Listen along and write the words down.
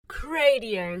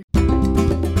Cradio.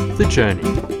 The Journey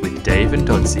with Dave and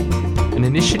Dodsey, an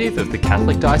initiative of the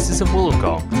Catholic Diocese of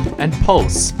Wollongong and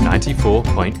Pulse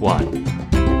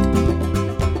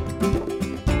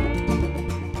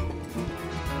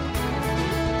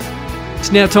 94.1.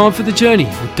 It's now time for The Journey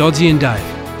with Dodsey and Dave.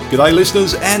 G'day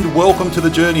listeners and welcome to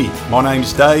The Journey. My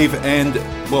name's Dave and,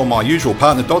 well, my usual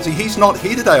partner Dodsey, he's not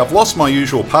here today. I've lost my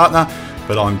usual partner,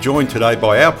 but I'm joined today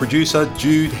by our producer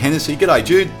Jude Hennessy. G'day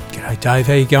Jude. G'day Dave,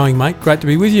 how you going mate? Great to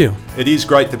be with you. It is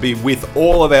great to be with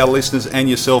all of our listeners and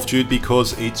yourself Jude,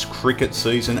 because it's cricket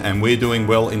season and we're doing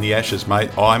well in the Ashes,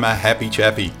 mate. I'm a happy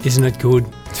chappy. Isn't it good?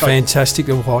 It's fantastic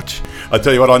to watch. I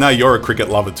tell you what, I know you're a cricket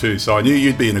lover too, so I knew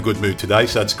you'd be in a good mood today,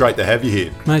 so it's great to have you here.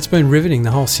 Mate, it's been riveting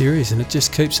the whole series and it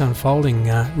just keeps unfolding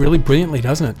really brilliantly,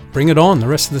 doesn't it? Bring it on the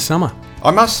rest of the summer.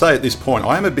 I must say at this point,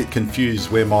 I am a bit confused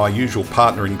where my usual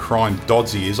partner in crime,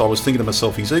 Dodsey, is. I was thinking to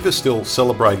myself, he's either still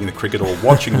celebrating the cricket or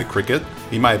watching the cricket.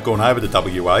 He may have gone over to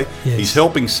WA. Yes. He's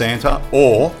helping Santa,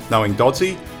 or, knowing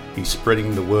Dodsey, he's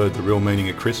spreading the word, the real meaning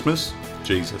of Christmas,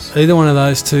 Jesus. Either one of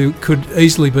those two could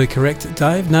easily be correct,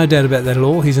 Dave. No doubt about that at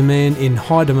all. He's a man in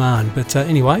high demand. But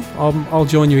anyway, I'll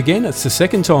join you again. It's the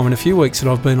second time in a few weeks that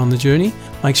I've been on the journey.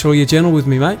 Make sure you're gentle with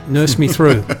me, mate. Nurse me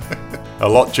through. A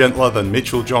lot gentler than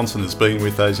Mitchell Johnson has been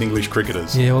with those English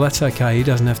cricketers. Yeah, well, that's okay. He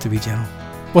doesn't have to be gentle.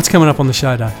 What's coming up on the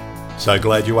show, Dave? So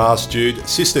glad you asked, Jude.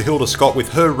 Sister Hilda Scott with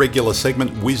her regular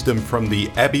segment, Wisdom from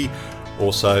the Abbey.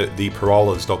 Also, the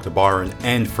Parolas, Dr. Byron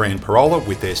and Fran Parola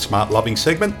with their Smart Loving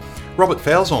segment. Robert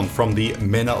Falzon from the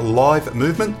Men Alive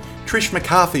movement. Trish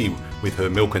McCarthy with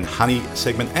her Milk and Honey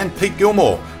segment. And Pete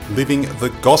Gilmore, Living the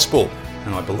Gospel.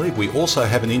 And I believe we also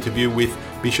have an interview with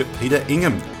Bishop Peter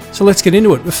Ingham. So let's get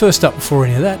into it. But first up, before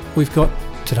any of that, we've got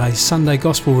today's Sunday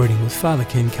Gospel reading with Father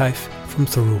Ken Caife from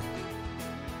Thurrool.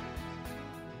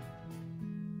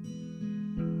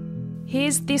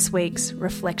 Here's this week's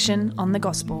reflection on the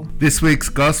Gospel. This week's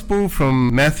Gospel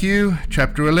from Matthew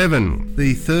chapter 11,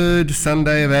 the third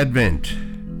Sunday of Advent.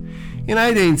 In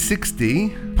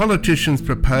 1860, politicians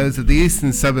proposed that the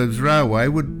Eastern Suburbs Railway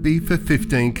would be for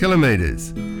 15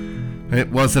 kilometres. It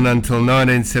wasn't until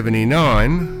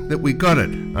 1979 that we got it,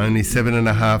 only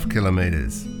 7.5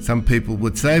 kilometres. Some people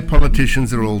would say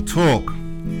politicians are all talk.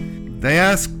 They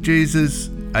asked Jesus,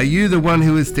 "Are you the one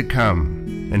who is to come?"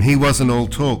 And he wasn't all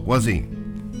talk, was he?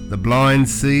 The blind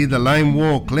see, the lame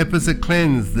walk, lepers are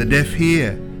cleansed, the deaf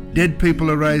hear, dead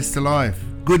people are raised to life,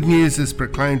 good news is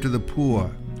proclaimed to the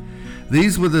poor.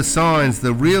 These were the signs,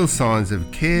 the real signs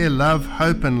of care, love,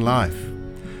 hope and life.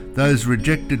 Those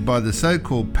rejected by the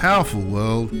so-called powerful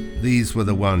world, these were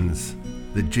the ones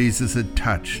that Jesus had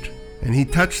touched. And he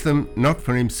touched them not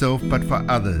for himself but for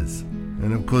others.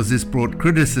 And of course this brought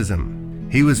criticism.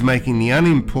 He was making the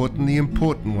unimportant the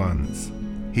important ones.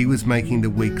 He was making the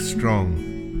weak strong.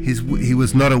 He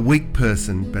was not a weak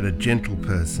person but a gentle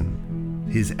person.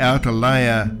 His outer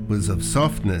layer was of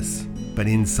softness, but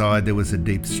inside there was a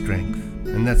deep strength.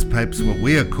 And that's perhaps what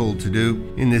we are called to do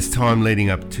in this time leading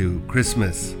up to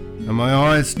Christmas. Are my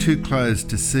eyes too closed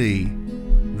to see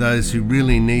those who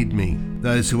really need me,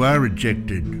 those who are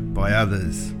rejected by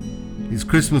others? Is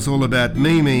Christmas all about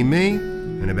me,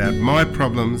 and about my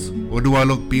problems, or do I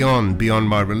look beyond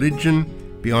my religion,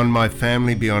 beyond my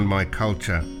family, beyond my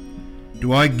culture?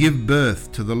 Do I give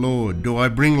birth to the Lord? Do I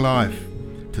bring life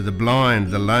to the blind,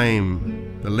 the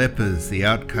lame, the lepers, the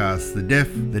outcasts, the deaf,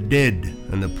 the dead,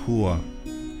 and the poor?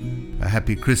 A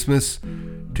happy Christmas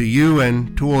to you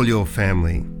and to all your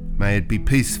family. May it be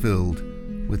peace-filled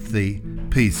with the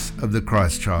peace of the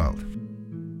Christ child.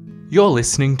 You're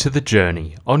listening to The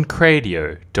Journey on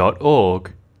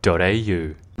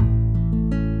cradio.org.au.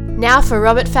 Now for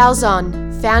Robert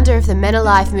Falzon, founder of the Men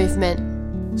Alive movement.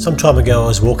 Some time ago I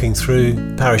was walking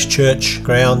through parish church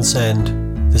grounds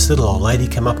and this little old lady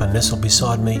came up and nestled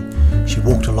beside me. She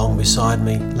walked along beside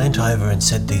me, leant over and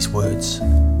said these words,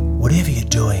 "Whatever you're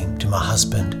doing to my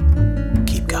husband,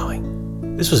 keep going."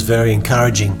 This was very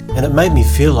encouraging and it made me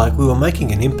feel like we were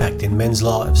making an impact in men's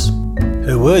lives.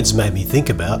 Her words made me think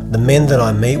about the men that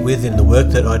I meet with in the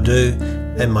work that I do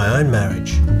and my own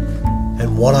marriage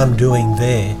and what I'm doing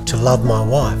there to love my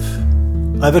wife.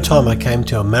 Over time I came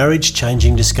to a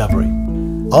marriage-changing discovery.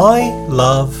 I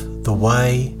love the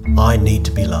way I need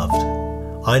to be loved.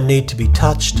 I need to be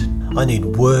touched. I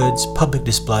need words, public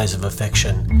displays of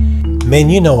affection.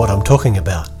 Men, you know what I'm talking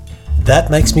about.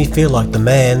 That makes me feel like the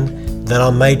man that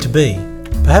I'm made to be.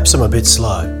 Perhaps I'm a bit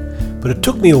slow, but it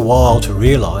took me a while to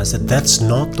realise that that's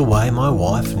not the way my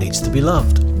wife needs to be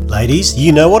loved. Ladies,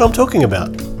 you know what I'm talking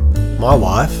about. My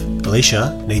wife,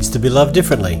 Alicia, needs to be loved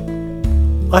differently.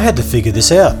 I had to figure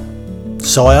this out.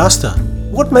 So I asked her,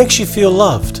 "What makes you feel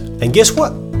loved?" And guess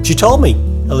what? She told me,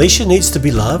 Alicia needs to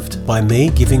be loved by me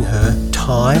giving her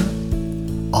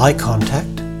time, eye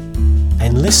contact,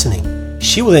 and listening.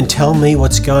 She will then tell me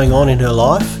what's going on in her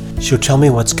life. She'll tell me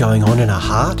what's going on in her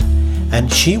heart, and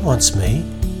she wants me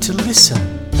to listen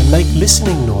and make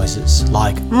listening noises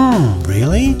like,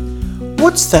 really?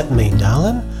 What's that mean,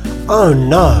 darling? Oh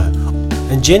no.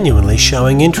 And genuinely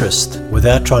showing interest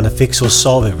without trying to fix or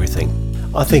solve everything.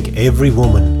 I think every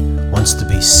woman wants to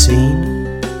be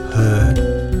seen, heard,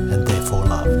 and therefore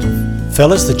loved.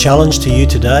 Fellas, the challenge to you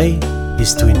today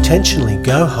is to intentionally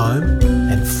go home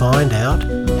and find out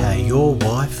how your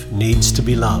wife needs to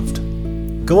be loved.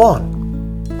 Go on.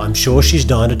 I'm sure she's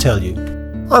dying to tell you.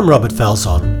 I'm Robert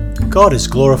Falzon. God is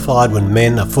glorified when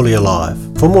men are fully alive.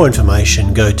 For more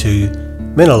information, go to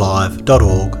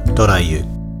menalive.org.au.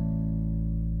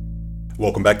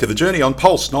 Welcome back to The Journey on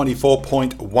Pulse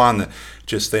 94.1.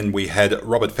 Just then we had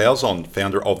Robert Falzon,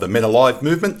 founder of the Men Alive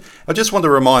movement. I just want to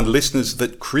remind listeners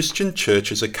that Christian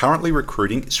churches are currently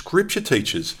recruiting scripture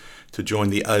teachers to join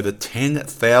the over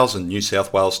 10,000 New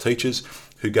South Wales teachers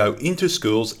who go into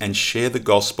schools and share the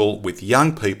gospel with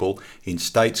young people in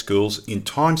state schools in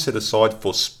time set aside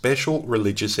for special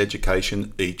religious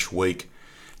education each week.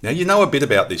 Now, you know a bit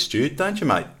about this, Jude, don't you,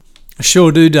 mate? I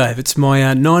sure do, Dave. It's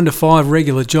my 9 to 5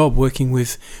 regular job working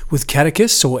with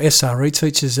catechists, or SRE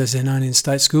teachers as they're known in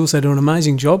state schools. They do an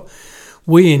amazing job.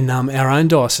 We in our own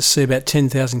diocese see about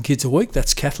 10,000 kids a week.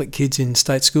 That's Catholic kids in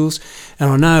state schools.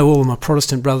 And I know all of my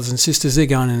Protestant brothers and sisters, they're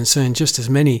going in and seeing just as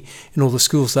many in all the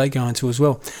schools they go into as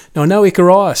well. Now, I know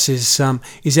Icarus is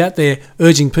out there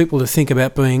urging people to think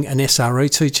about being an SRE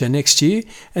teacher next year.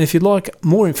 And if you'd like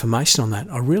more information on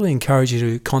that, I really encourage you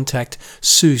to contact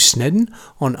Sue Snedden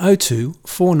on 02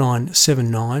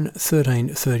 4979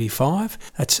 1335.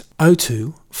 That's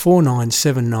 02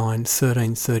 4979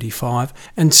 1335,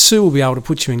 and Sue will be able to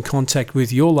put you in contact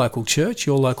with your local church,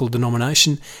 your local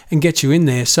denomination, and get you in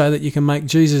there so that you can make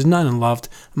Jesus known and loved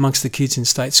amongst the kids in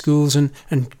state schools, and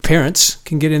parents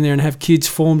can get in there and have kids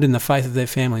formed in the faith of their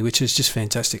family, which is just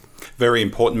fantastic. Very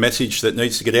important message that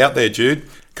needs to get out there, Jude.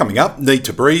 Coming up, Need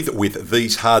to Breathe with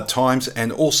These Hard Times,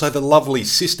 and also the lovely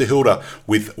Sister Hilda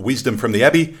with Wisdom from the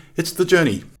Abbey. It's The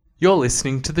Journey. You're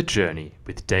listening to The Journey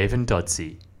with Dave and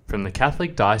Dodsey from the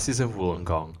Catholic Diocese of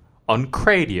Wollongong on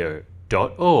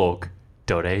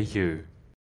cradio.org.au.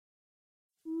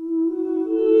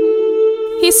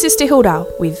 Here's Sister Hilda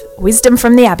with Wisdom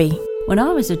from the Abbey. When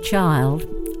I was a child,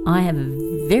 I have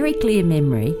a very clear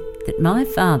memory that my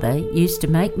father used to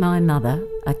make my mother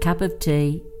a cup of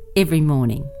tea every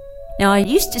morning. Now, I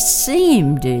used to see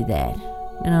him do that,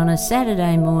 and on a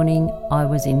Saturday morning I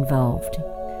was involved.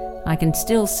 I can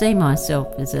still see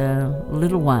myself as a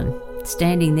little one,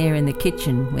 standing there in the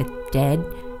kitchen with Dad,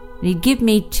 and he'd give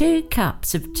me 2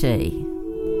 cups of tea.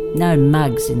 No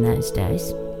mugs in those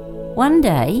days. One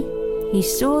day, he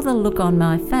saw the look on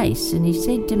my face and he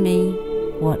said to me,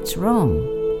 "What's wrong?"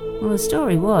 Well, the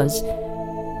story was,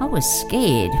 I was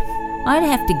scared. I'd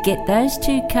have to get those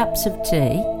 2 cups of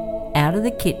tea out of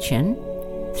the kitchen,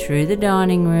 through the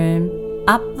dining room,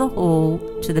 up the hall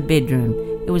to the bedroom.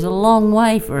 It was a long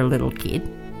way for a little kid.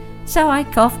 So I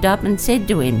coughed up and said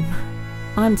to him,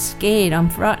 "I'm scared, I'm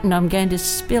frightened, I'm going to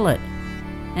spill it."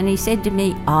 And he said to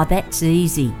me, "Oh, that's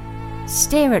easy.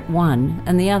 Stare at one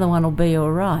and the other one will be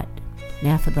all right."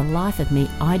 Now, for the life of me,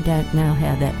 I don't know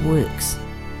how that works.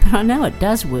 But I know it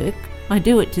does work. I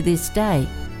do it to this day.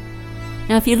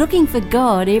 Now, if you're looking for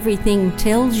God, everything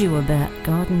tells you about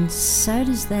God, and so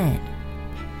does that.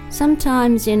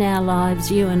 Sometimes in our lives,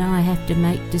 you and I have to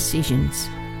make decisions.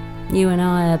 You and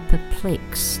I are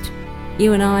perplexed.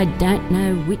 You and I don't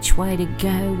know which way to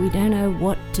go. We don't know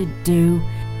what to do.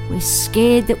 We're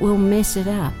scared that we'll mess it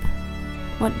up.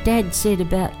 What Dad said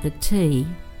about the tea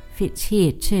fits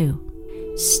here too.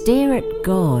 Stare at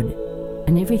God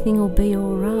and everything will be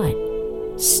all right.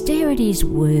 Stare at His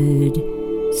Word.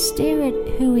 Stare at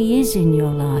who He is in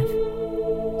your life.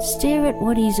 Stare at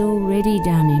what He's already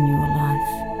done in your life.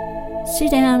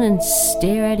 Sit down and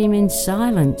stare at Him in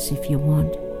silence if you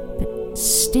want, but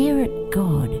stare at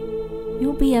God.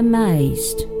 You'll be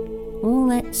amazed. All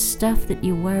that stuff that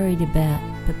you're worried about,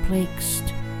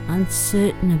 perplexed,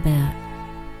 uncertain about,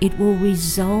 it will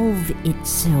resolve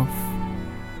itself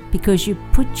because you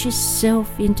put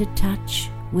yourself into touch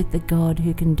with the God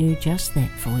who can do just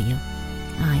that for you.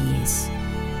 Ah, yes.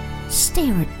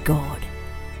 Stare at God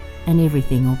and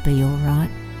everything will be all right.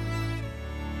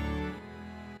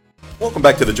 Welcome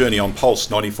back to The Journey on Pulse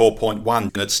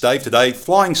 94.1. And it's Dave today,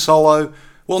 flying solo.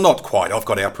 Well, not quite. I've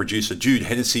got our producer Jude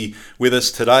Hennessy with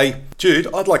us today. Jude,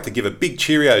 I'd like to give a big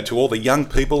cheerio to all the young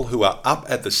people who are up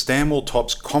at the Stanwell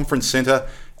Tops Conference Centre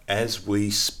as we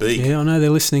speak. Yeah, I know they're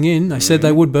listening in. They said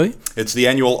they would be. It's the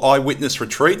annual Eyewitness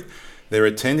Retreat. They're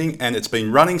attending, and it's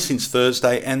been running since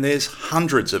Thursday, and there's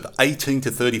hundreds of 18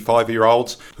 to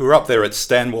 35-year-olds who are up there at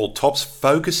Stanwell Tops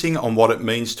focusing on what it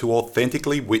means to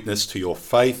authentically witness to your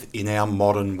faith in our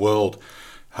modern world.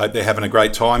 Hope they're having a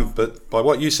great time, but by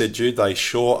what you said, Jude, they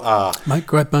sure are. Mate,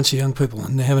 great bunch of young people,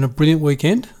 and they're having a brilliant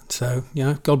weekend. So,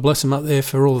 God bless them up there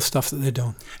for all the stuff that they're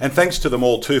doing. And thanks to them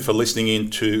all too for listening in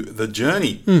to The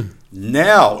Journey.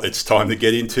 Now it's time to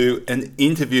get into an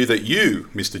interview that you,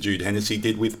 Mr. Jude Hennessy,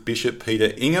 did with Bishop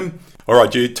Peter Ingham. All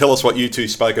right, Jude, tell us what you two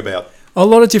spoke about. A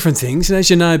lot of different things, and as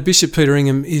you know, Bishop Peter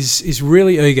Ingham is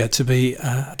really eager to be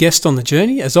a guest on The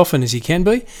Journey as often as he can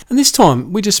be, and this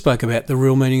time we just spoke about the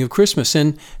real meaning of Christmas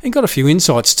and got a few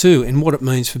insights too in what it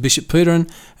means for Bishop Peter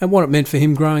and what it meant for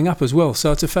him growing up as well.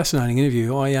 So it's a fascinating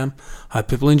interview. I hope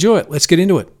people enjoy it. Let's get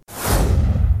into it.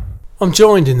 I'm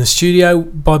joined in the studio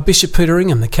by Bishop Peter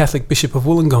Ingham, the Catholic Bishop of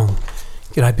Wollongong.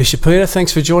 G'day Bishop Peter,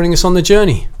 thanks for joining us on The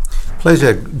Journey.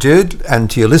 Pleasure, Jude, and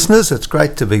to your listeners, it's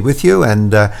great to be with you,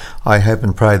 and I hope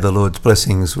and pray the Lord's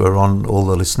blessings were on all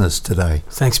the listeners today.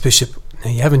 Thanks, Bishop.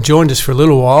 Now, you haven't joined us for a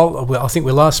little while. I think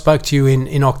we last spoke to you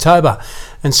in October,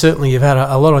 and certainly you've had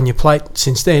a lot on your plate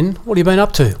since then. What have you been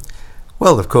up to?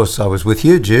 Well, of course, I was with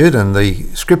you, Jude, and the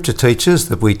scripture teachers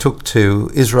that we took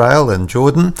to Israel and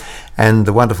Jordan, and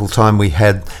the wonderful time we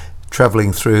had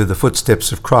travelling through the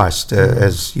footsteps of Christ,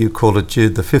 as you call it,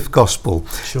 Jude, the fifth gospel,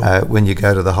 Sure. when you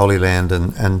go to the Holy Land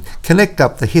and connect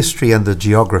up the history and the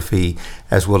geography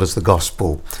as well as the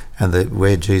gospel and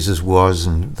where Jesus was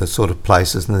and the sort of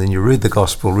places, and then you read the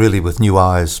gospel really with new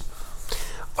eyes.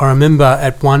 I remember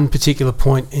at one particular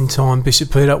point in time,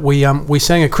 Bishop Peter, we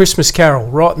sang a Christmas carol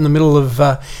right in the middle of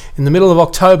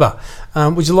October.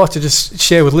 Would you like to just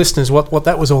share with listeners what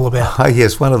that was all about? Oh,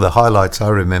 yes, one of the highlights I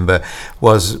remember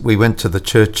was we went to the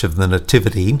Church of the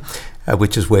Nativity,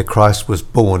 which is where Christ was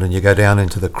born, and you go down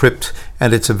into the crypt,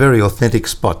 and it's a very authentic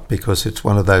spot because it's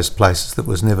one of those places that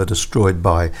was never destroyed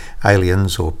by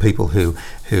aliens or people who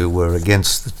were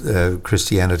against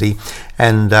Christianity.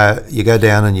 And you go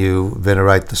down and you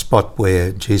venerate the spot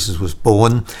where Jesus was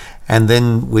born, and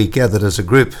then we gathered as a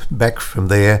group back from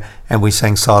there and we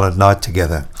sang Silent Night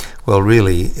together. Well,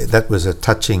 really, that was a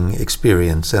touching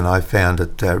experience, and I found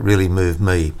it really moved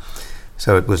me.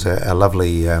 So it was a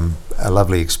lovely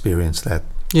experience, that.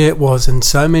 Yeah, it was, and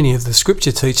so many of the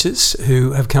scripture teachers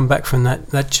who have come back from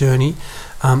that journey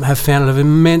have found it of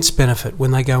immense benefit when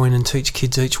they go in and teach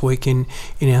kids each week in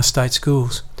our state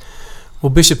schools. Well,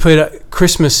 Bishop Peter,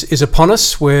 Christmas is upon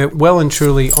us. We're well and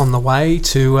truly on the way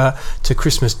to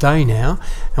Christmas Day now,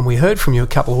 and we heard from you a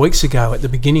couple of weeks ago at the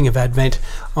beginning of Advent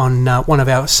on one of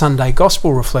our Sunday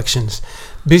Gospel reflections.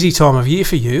 Busy time of year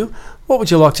for you. What would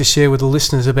you like to share with the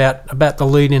listeners about the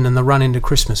lead-in and the run into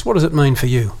Christmas? What does it mean for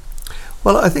you?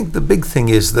 Well, I think the big thing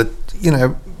is that,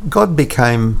 God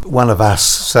became one of us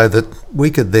so that we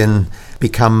could then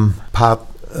become part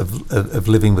of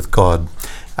living with God.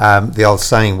 The old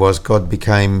saying was God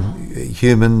became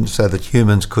human so that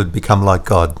humans could become like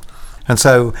God. And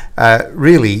so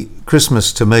really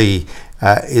Christmas to me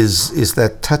is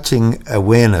that touching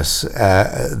awareness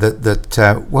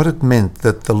that what it meant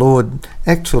that the Lord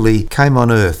actually came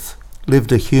on earth,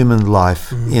 lived a human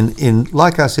life in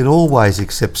like us in all ways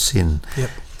except sin. Yep.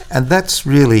 And that's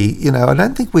really, I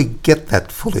don't think we get that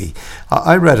fully.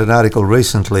 I read an article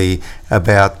recently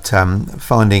about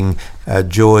finding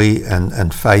joy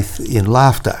and faith in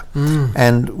laughter.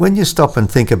 And when you stop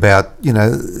and think about,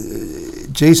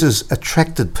 Jesus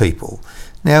attracted people.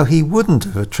 Now, he wouldn't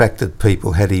have attracted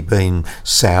people had he been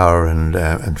sour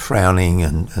and frowning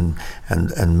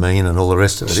and mean and all the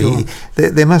rest of it. Sure.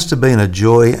 There must have been a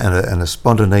joy and a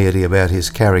spontaneity about his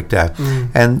character.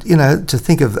 And, to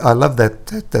think of, I love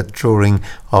that drawing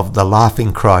of the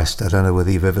laughing Christ. I don't know whether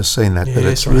you've ever seen that, but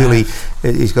it's really,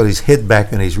 he's got his head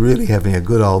back and he's really having a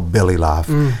good old belly laugh.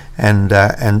 And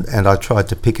I tried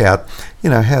to pick out,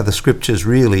 how the scriptures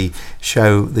really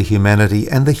show the humanity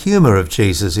and the humour of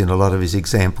Jesus in a lot of his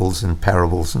examples and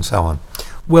parables and so on.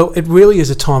 Well, it really is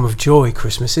a time of joy,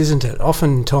 Christmas, isn't it?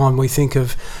 Oftentimes we think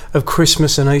of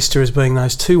Christmas and Easter as being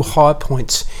those two high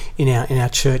points in our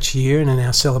church year and in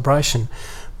our celebration.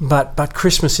 But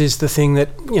Christmas is the thing that,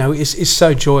 is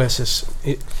so joyous.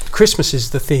 Christmas is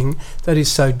the thing that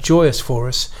is so joyous for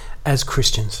us as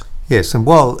Christians. Yes, and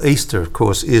while Easter, of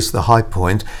course, is the high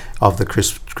point of the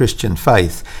Christian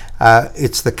faith,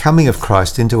 it's the coming of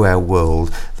Christ into our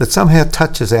world that somehow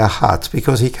touches our hearts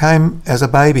because he came as a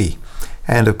baby.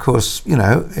 And of course,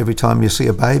 every time you see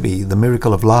a baby, the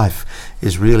miracle of life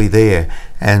is really there.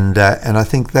 And I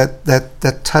think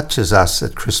that touches us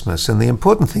at Christmas. And the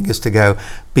important thing is to go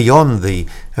beyond the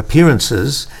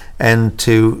appearances and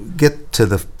to get to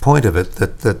the point of it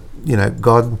that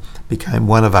God became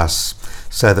one of us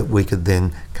so that we could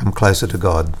then come closer to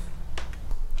God.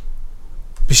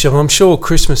 Bishop, I'm sure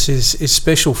Christmas is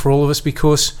special for all of us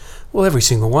because, well, every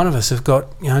single one of us have got,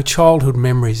 childhood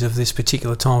memories of this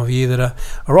particular time of year that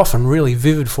are often really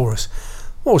vivid for us.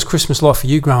 What was Christmas like for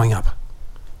you growing up?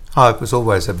 Oh, it was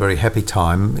always a very happy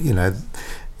time,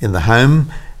 in the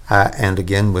home, and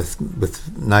again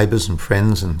with neighbours and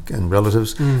friends and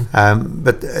relatives.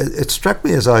 But it struck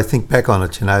me as I think back on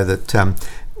it, that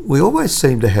we always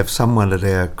seem to have someone at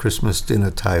our Christmas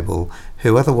dinner table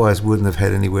who otherwise wouldn't have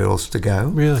had anywhere else to go.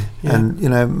 Really? Yeah.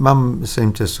 And, Mum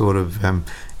seemed to sort of,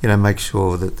 make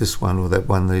sure that this one or that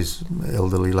one, these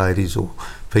elderly ladies or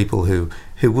people who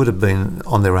would have been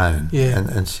on their own,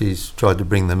 and she's tried to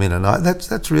bring them in. And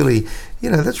that's really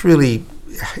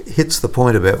hits the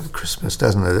point about Christmas,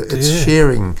 doesn't it? It's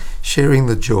sharing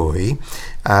the joy.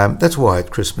 That's why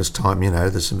at Christmas time,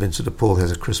 the St Vincent de Paul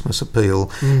has a Christmas appeal,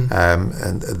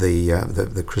 and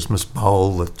the Christmas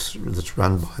bowl that's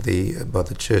run by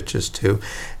the churches too,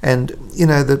 and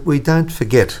that we don't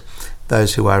forget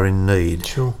those who are in need,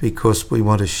 because we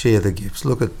want to share the gifts.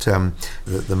 Look at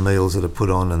the meals that are put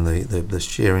on and the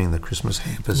sharing the Christmas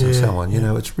hampers and so on.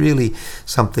 It's really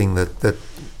something that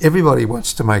everybody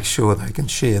wants to make sure they can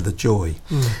share the joy.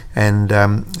 And,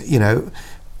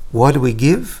 why do we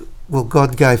give? Well,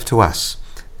 God gave to us.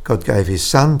 God gave his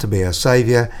Son to be our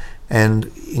Saviour,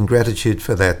 and in gratitude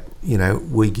for that,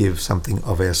 we give something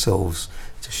of ourselves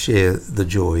to share the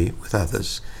joy with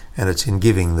others. And it's in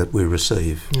giving that we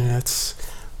receive. Yeah, it's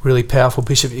really powerful,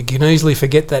 Bishop. You can easily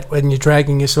forget that when you're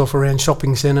dragging yourself around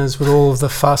shopping centres with all of the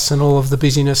fuss and all of the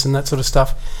busyness and that sort of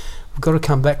stuff. We've got to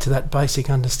come back to that basic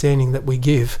understanding that we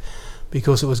give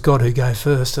because it was God who gave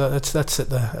first. That's at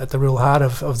the real heart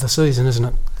of the season, isn't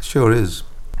it? Sure is.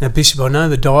 Now, Bishop, I know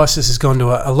the diocese has gone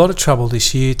to a lot of trouble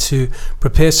this year to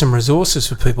prepare some resources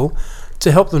for people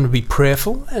to help them to be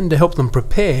prayerful and to help them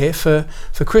prepare for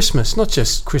Christmas, not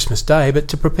just Christmas Day, but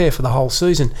to prepare for the whole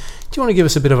season. Do you want to give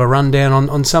us a bit of a rundown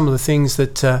on some of the things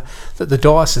that the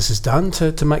diocese has done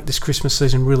to make this Christmas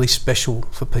season really special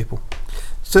for people?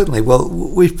 Certainly. Well,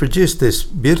 we've produced this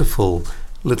beautiful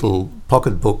little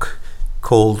pocket book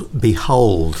called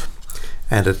Behold,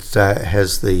 and it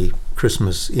has the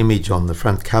Christmas image on the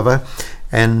front cover,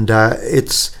 and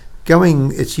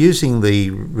it's using the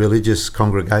religious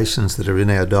congregations that are in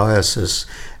our diocese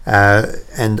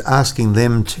and asking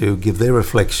them to give their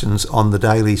reflections on the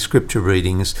daily scripture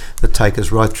readings that take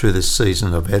us right through this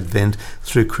season of Advent,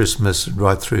 through Christmas,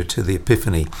 right through to the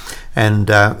Epiphany. And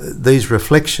these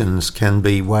reflections can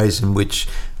be ways in which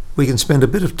we can spend a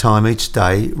bit of time each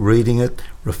day reading it,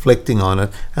 reflecting on it,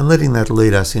 and letting that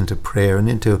lead us into prayer and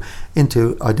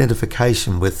into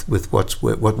identification with what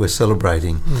we're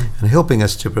celebrating, and helping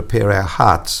us to prepare our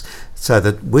hearts so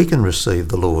that we can receive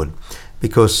the Lord.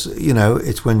 Because,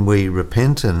 it's when we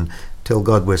repent and tell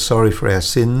God we're sorry for our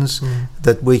sins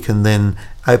that we can then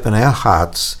open our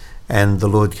hearts and the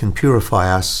Lord can purify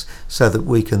us so that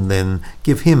we can then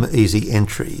give him easy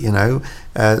entry.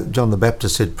 John the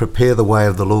Baptist said, prepare the way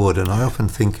of the Lord. And I often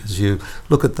think as you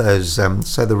look at those,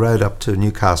 say the road up to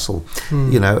Newcastle,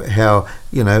 how,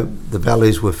 the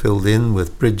valleys were filled in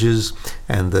with bridges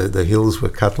and the hills were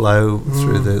cut low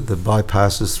through the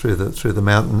bypasses through the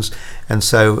mountains. And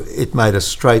so it made a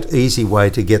straight, easy way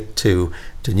to get to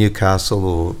Newcastle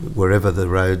or wherever the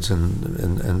roads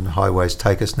and highways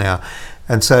take us now.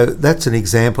 And so that's an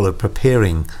example of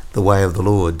preparing the way of the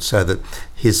Lord so that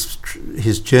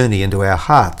his journey into our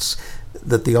hearts,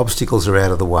 that the obstacles are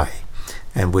out of the way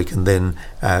and we can then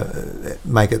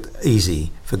make it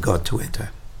easy for God to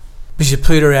enter. Bishop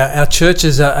Peter, our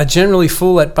churches are generally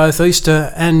full at both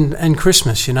Easter and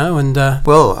Christmas, and...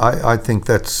 Well, I think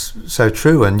that's so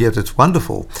true, and yet it's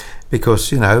wonderful because,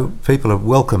 people are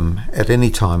welcome at any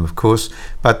time, of course,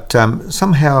 but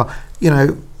somehow,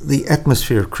 the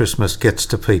atmosphere of Christmas gets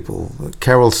to people.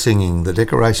 Carol singing, the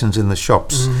decorations in the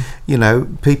shops,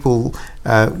 people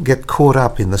get caught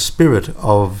up in the spirit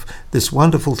of this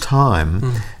wonderful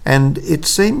time, and it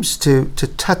seems to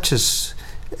touch us,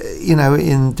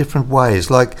 in different ways.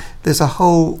 Like there's a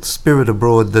whole spirit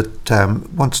abroad that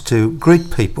wants to greet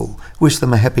people, wish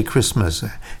them a happy Christmas,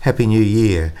 a happy New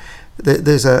Year.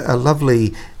 There's a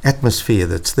lovely atmosphere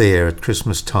that's there at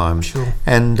Christmas time. Sure.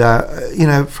 And,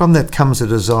 from that comes a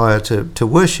desire to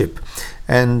worship.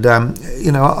 And,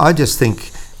 I just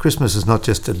think Christmas is not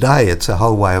just a day, it's a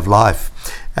whole way of life.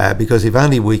 Because if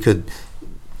only we could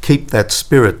keep that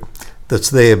spirit that's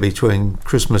there between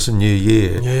Christmas and New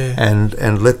Year,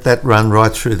 and let that run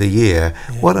right through the year.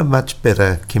 What a much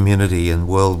better community and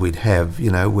world we'd have,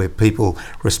 where people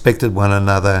respected one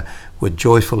another, were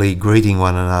joyfully greeting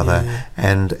one another,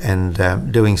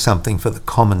 and doing something for the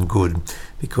common good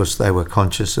because they were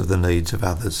conscious of the needs of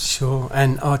others. Sure,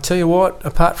 and I tell you what,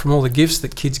 apart from all the gifts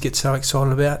that kids get so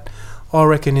excited about, I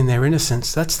reckon in their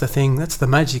innocence, that's the thing, that's the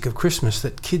magic of Christmas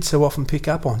that kids so often pick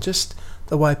up on, just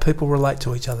the way people relate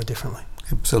to each other differently.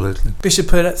 Absolutely. Bishop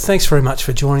Peter, thanks very much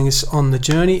for joining us on the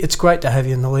journey. It's great to have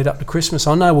you in the lead up to Christmas.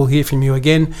 I know we'll hear from you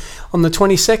again on the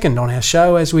 22nd on our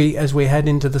show as we head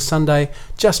into the Sunday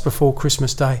just before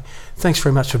Christmas Day. Thanks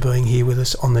very much for being here with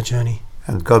us on the journey.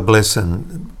 And God bless,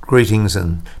 and greetings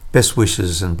and best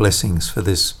wishes and blessings for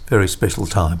this very special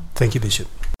time. Thank you, Bishop.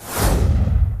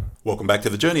 Welcome back to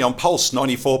The Journey on Pulse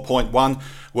 94.1.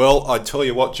 Well, I tell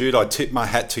you what, Jude, I tip my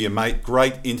hat to you, mate.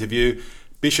 Great interview.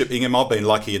 Bishop Ingham, I've been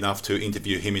lucky enough to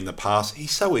interview him in the past.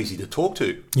 He's so easy to talk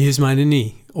to. He is, mate, isn't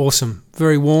he? Awesome.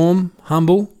 Very warm,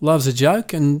 humble, loves a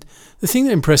joke. And the thing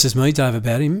that impresses me, Dave,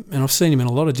 about him, and I've seen him in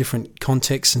a lot of different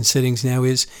contexts and settings now,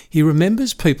 is he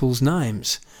remembers people's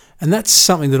names. And that's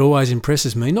something that always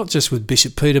impresses me, not just with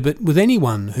Bishop Peter, but with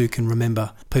anyone who can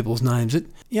remember people's names. It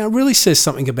really says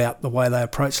something about the way they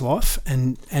approach life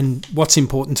and what's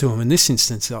important to them. In this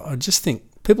instance, I just think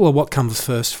people are what comes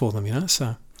first for them,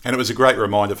 so... And it was a great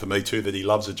reminder for me too that he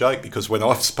loves a joke, because when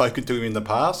I've spoken to him in the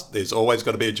past, there's always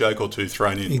got to be a joke or two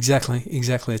thrown in. Exactly.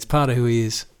 It's part of who he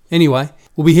is. Anyway,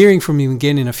 we'll be hearing from him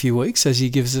again in a few weeks as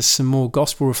he gives us some more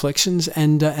gospel reflections,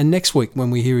 and next week when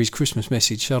we hear his Christmas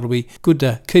message. So it'll be good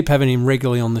to keep having him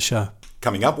regularly on the show.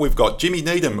 Coming up, we've got Jimmy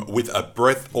Needham with A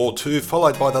Breath or Two,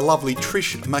 followed by the lovely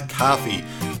Trish McCarthy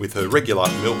with her regular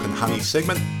Milk and Honey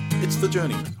segment. It's The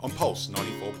Journey on Pulse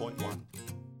 94.1.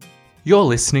 You're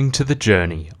listening to The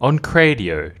Journey on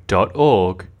cradio.org.au.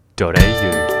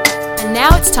 And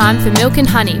now it's time for Milk and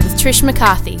Honey with Trish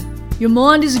McCarthy. Your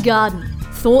mind is a garden.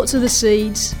 Thoughts are the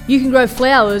seeds. You can grow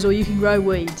flowers or you can grow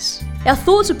weeds. Our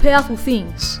thoughts are powerful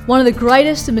things, one of the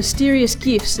greatest and mysterious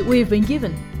gifts that we have been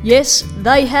given. Yes,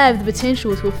 they have the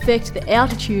potential to affect the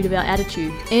altitude of our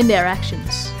attitude and our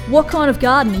actions. What kind of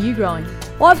garden are you growing?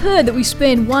 I've heard that we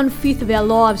spend 1/5 of our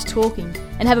lives talking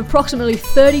and have approximately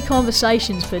 30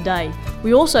 conversations per day.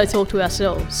 We also talk to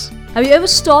ourselves. Have you ever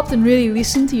stopped and really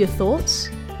listened to your thoughts?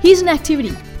 Here's an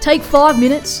activity. Take 5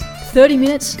 minutes, 30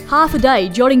 minutes, half a day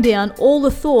jotting down all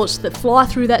the thoughts that fly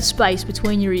through that space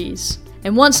between your ears.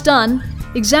 And once done,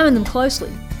 examine them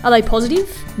closely. Are they positive,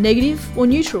 negative, or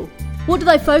neutral? What do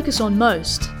they focus on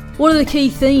most? What are the key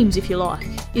themes, if you like?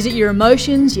 Is it your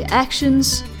emotions, your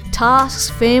actions,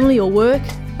 tasks, family, or work?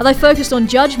 Are they focused on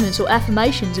judgments or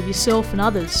affirmations of yourself and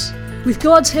others? With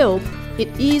God's help, it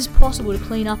is possible to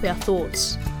clean up our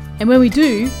thoughts. And when we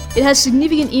do, it has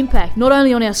significant impact not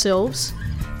only on ourselves,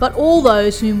 but all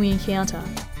those whom we encounter.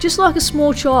 Just like a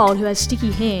small child who has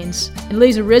sticky hands and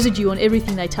leaves a residue on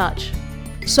everything they touch,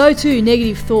 so too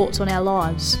negative thoughts on our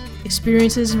lives,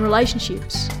 experiences and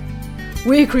relationships.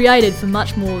 We're created for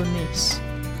much more than this.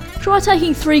 Try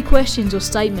taking 3 questions or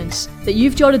statements that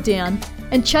you've jotted down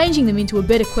and changing them into a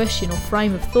better question or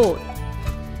frame of thought.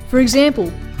 For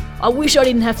example, I wish I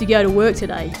didn't have to go to work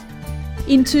today.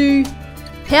 Into,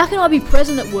 how can I be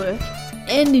present at work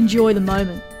and enjoy the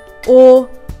moment? Or,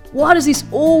 why does this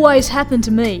always happen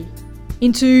to me?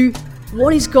 Into,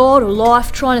 what is God or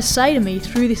life trying to say to me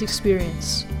through this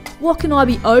experience? What can I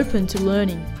be open to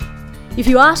learning? If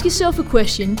you ask yourself a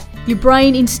question, your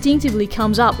brain instinctively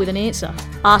comes up with an answer.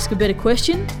 Ask a better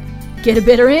question, get a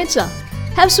better answer.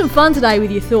 Have some fun today with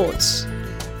your thoughts.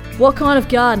 What kind of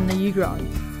garden are you growing?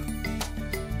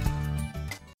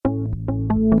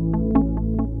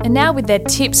 And now with their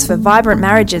tips for vibrant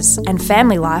marriages and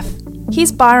family life,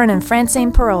 here's Byron and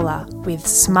Francine Parola with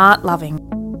Smart Loving.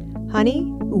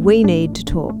 Honey, we need to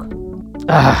talk.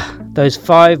 Those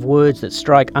 5 words that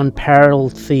strike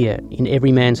unparalleled fear in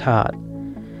every man's heart.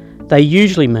 They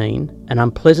usually mean an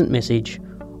unpleasant message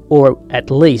or at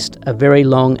least a very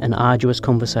long and arduous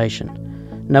conversation.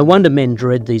 No wonder men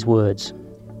dread these words.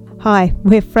 Hi,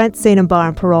 we're Francine and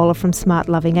Byron Parola from Smart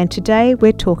Loving, and today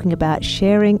we're talking about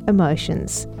sharing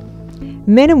emotions.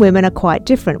 Men and women are quite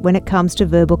different when it comes to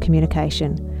verbal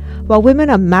communication. While women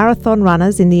are marathon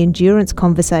runners in the endurance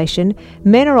conversation,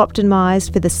 men are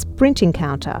optimised for the sprint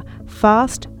encounter.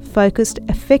 Fast, focused,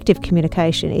 effective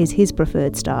communication is his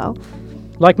preferred style.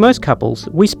 Like most couples,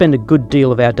 we spend a good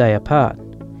deal of our day apart.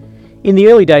 In the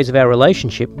early days of our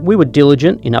relationship, we were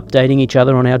diligent in updating each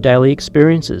other on our daily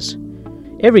experiences.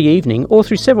 Every evening, or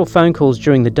through several phone calls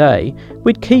during the day,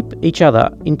 we'd keep each other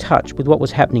in touch with what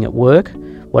was happening at work,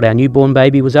 what our newborn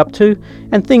baby was up to,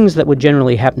 and things that were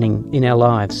generally happening in our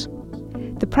lives.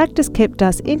 The practice kept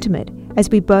us intimate as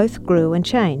we both grew and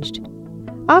changed.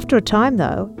 After a time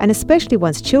though, and especially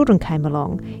once children came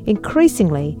along,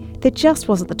 increasingly there just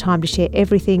wasn't the time to share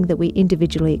everything that we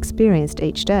individually experienced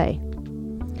each day.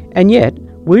 And yet,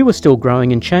 we were still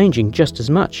growing and changing just as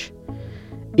much.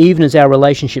 Even as our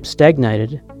relationship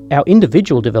stagnated, our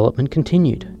individual development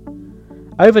continued.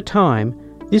 Over time,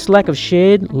 this lack of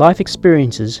shared life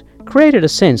experiences created a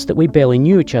sense that we barely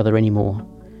knew each other anymore.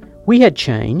 We had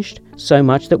changed so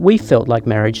much that we felt like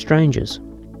married strangers.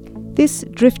 This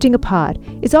drifting apart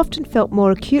is often felt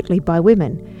more acutely by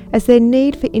women, as their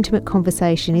need for intimate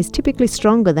conversation is typically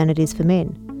stronger than it is for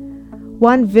men.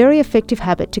 One very effective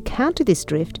habit to counter this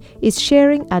drift is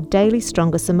sharing our daily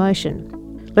strongest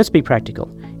emotion. Let's be practical.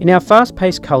 In our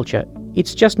fast-paced culture,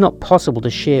 it's just not possible to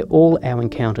share all our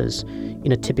encounters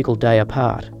in a typical day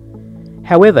apart.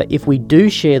 However, if we do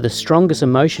share the strongest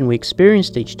emotion we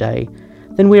experienced each day,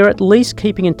 then we are at least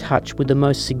keeping in touch with the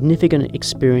most significant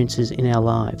experiences in our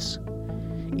lives.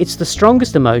 It's the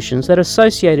strongest emotions that are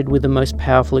associated with the most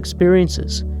powerful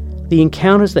experiences, the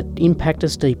encounters that impact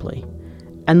us deeply.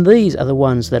 And these are the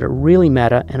ones that really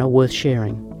matter and are worth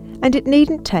sharing. And it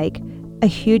needn't take a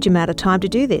huge amount of time to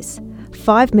do this.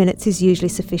 5 minutes is usually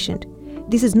sufficient.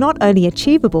 This is not only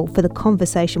achievable for the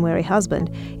conversation-weary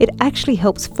husband, it actually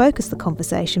helps focus the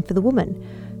conversation for the woman,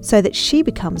 so that she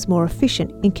becomes more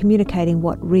efficient in communicating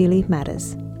what really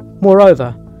matters.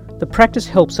 Moreover, the practice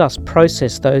helps us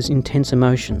process those intense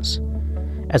emotions.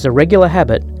 As a regular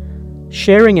habit,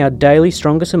 sharing our daily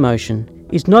strongest emotion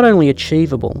is not only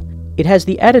achievable, it has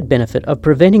the added benefit of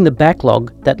preventing the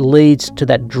backlog that leads to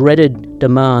that dreaded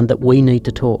demand that we need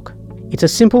to talk. It's a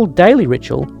simple daily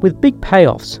ritual with big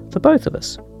payoffs for both of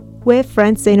us. We're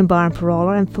Francine and Byron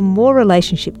Parola, and for more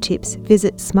relationship tips,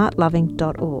 visit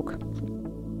smartloving.org.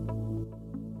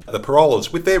 The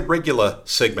Parolas with their regular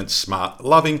segment Smart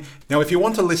Loving. Now, if you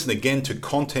want to listen again to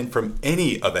content from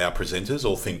any of our presenters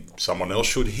or think someone else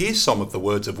should hear some of the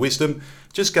words of wisdom,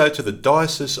 just go to the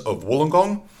Diocese of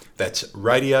Wollongong. That's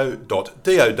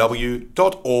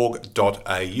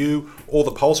radio.dow.org.au or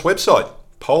the Pulse website,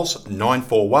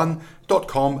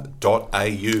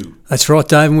 pulse941.com.au. That's right,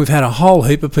 Dave, and we've had a whole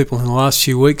heap of people in the last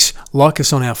few weeks like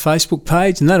us on our Facebook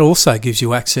page, and that also gives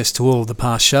you access to all of the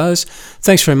past shows.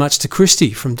 Thanks very much to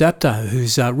Christy from Dapto,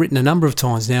 who's written a number of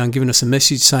times now and given us a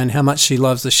message saying how much she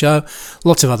loves the show.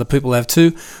 Lots of other people have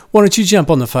too. Why don't you jump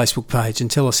on the Facebook page and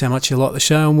tell us how much you like the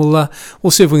show, and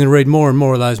we'll see if we can read more and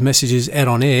more of those messages out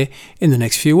on air in the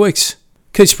next few weeks.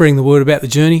 Keep spreading the word about the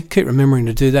journey. Keep remembering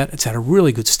to do that. It's had a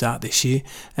really good start this year,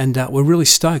 and we're really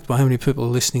stoked by how many people are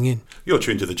listening in. You're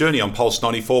tuned to The Journey on Pulse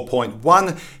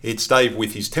 94.1. It's Dave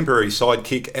with his temporary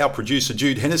sidekick, our producer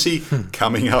Jude Hennessy.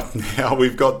 Coming up now,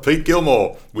 we've got Pete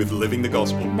Gilmore with Living the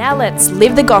Gospel. Now let's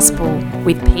live the gospel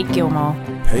with Pete Gilmore.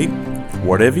 Pete,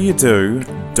 whatever you do,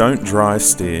 don't dry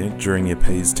steer during your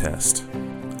P's test.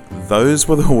 Those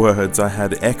were the words I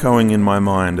had echoing in my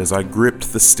mind as I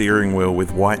gripped the steering wheel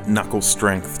with white-knuckle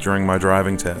strength during my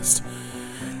driving test.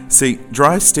 See,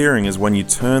 dry steering is when you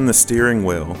turn the steering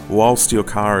wheel whilst your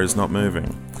car is not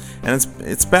moving. And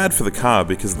it's bad for the car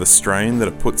because of the strain that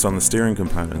it puts on the steering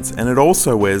components, and it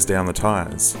also wears down the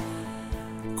tyres.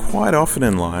 Quite often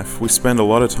in life, we spend a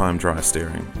lot of time dry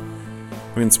steering.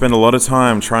 We can spend a lot of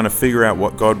time trying to figure out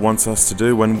what God wants us to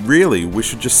do when really we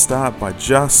should just start by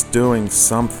just doing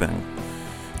something.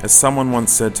 As someone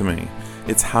once said to me,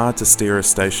 it's hard to steer a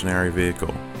stationary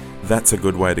vehicle. That's a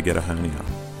good way to get a hernia.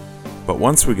 But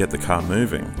once we get the car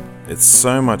moving, it's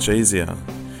so much easier.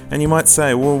 And you might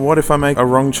say, well, what if I make a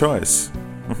wrong choice?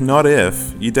 Not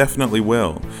if, you definitely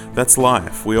will. That's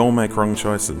life, we all make wrong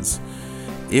choices.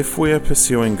 If we are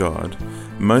pursuing God,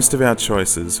 most of our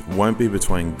choices won't be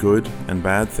between good and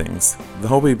bad things.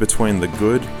 They'll be between the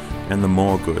good and the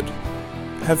more good.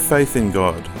 Have faith in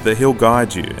God, that He'll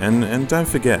guide you, and don't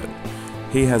forget,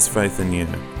 He has faith in you.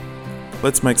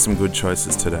 Let's make some good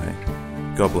choices today.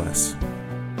 God bless.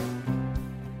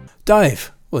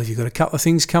 Dave, well, you've got a couple of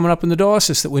things coming up in the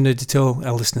diocese that we need to tell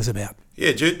our listeners about.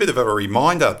 Yeah, Jude, bit of a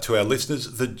reminder to our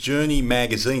listeners, The Journey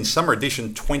magazine, Summer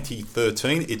Edition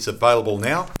 2013. It's available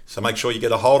now, so make sure you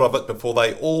get a hold of it before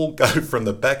they all go from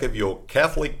the back of your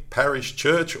Catholic parish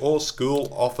church or school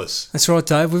office. That's right,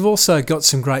 Dave. We've also got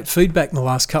some great feedback in the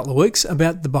last couple of weeks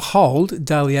about the Behold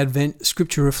Daily Advent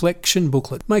Scripture Reflection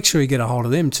booklet. Make sure you get a hold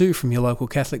of them too from your local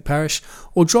Catholic parish,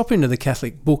 or drop into the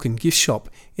Catholic Book and Gift Shop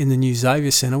in the new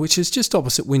Xavier Centre, which is just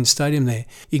opposite Wynn Stadium there.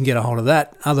 You can get a hold of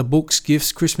that, other books,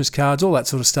 gifts, Christmas cards, all that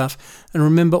sort of stuff. And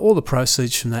remember, all the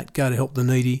proceeds from that go to help the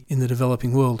needy in the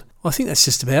developing world. I think that's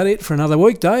just about it for another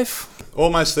week, Dave.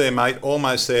 Almost there, mate.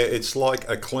 Almost there. It's like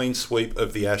a clean sweep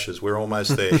of the ashes. We're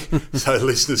almost there. So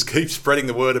listeners, keep spreading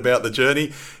the word about the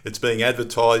journey. It's being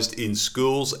advertised in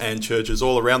schools and churches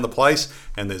all around the place,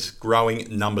 and there's growing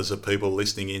numbers of people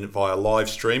listening in via live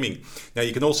streaming. Now,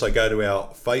 you can also go to our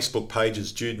Facebook page,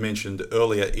 as Jude mentioned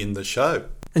earlier in the show.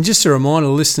 And just a reminder,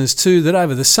 listeners, too, that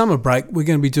over the summer break, we're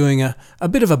going to be doing a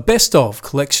bit of a best-of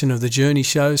collection of the Journey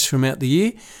shows throughout the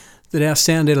year that our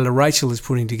sound editor Rachel is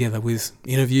putting together, with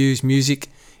interviews, music,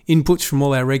 inputs from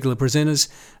all our regular presenters,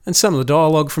 and some of the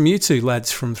dialogue from you two lads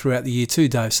from throughout the year too,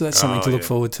 Dave. So that's something to look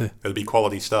forward to. It'll be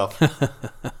quality stuff.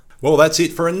 Well, that's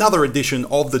it for another edition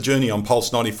of The Journey on Pulse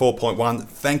 94.1.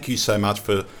 Thank you so much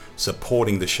for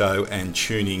supporting the show and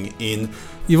tuning in.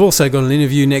 You've also got an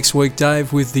interview next week,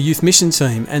 Dave, with the Youth Mission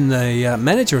Team and the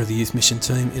manager of the Youth Mission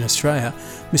Team in Australia,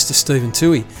 Mr. Stephen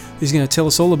Toohey, who's going to tell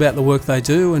us all about the work they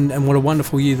do and what a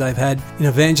wonderful year they've had in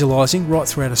evangelising right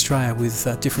throughout Australia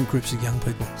with different groups of young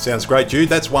people. Sounds great, Jude.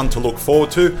 That's one to look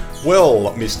forward to.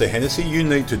 Well, Mr. Hennessy, you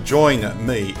need to join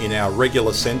me in our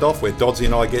regular send-off where Doddsy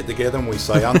and I get together and we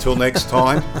say until next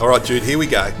time. All right, Jude, here we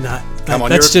go. No, come on,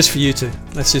 that's just for you two.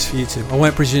 That's just for you two. I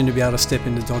won't presume to be able to step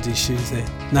into Doddsy's shoes there.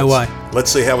 No way.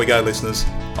 Let's see how we go, listeners.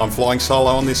 I'm flying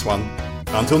solo on this one.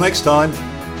 Until next time,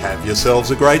 have yourselves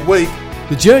a great week.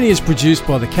 The Journey is produced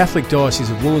by the Catholic Diocese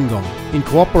of Wollongong in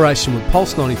cooperation with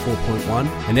Pulse 94.1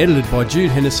 and edited by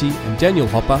Jude Hennessy and Daniel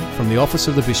Hopper from the Office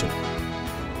of the Bishop.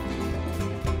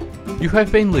 You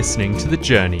have been listening to The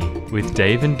Journey with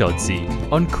Dave and Doddsy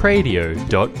on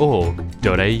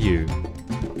cradio.org.au.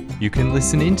 You can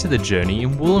listen into The Journey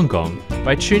in Wollongong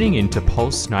by tuning in to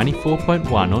Pulse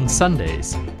 94.1 on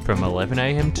Sundays from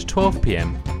 11am to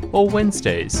 12pm or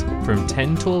Wednesdays from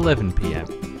 10 to 11pm.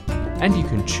 And you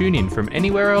can tune in from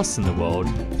anywhere else in the world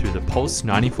through the Pulse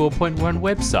 94.1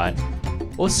 website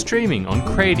or streaming on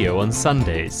Cradio on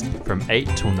Sundays from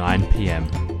 8 till 9pm.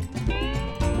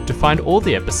 To find all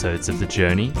the episodes of The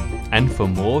Journey and for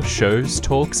more shows,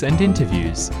 talks and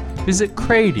interviews, visit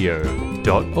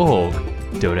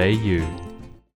cradio.org.au.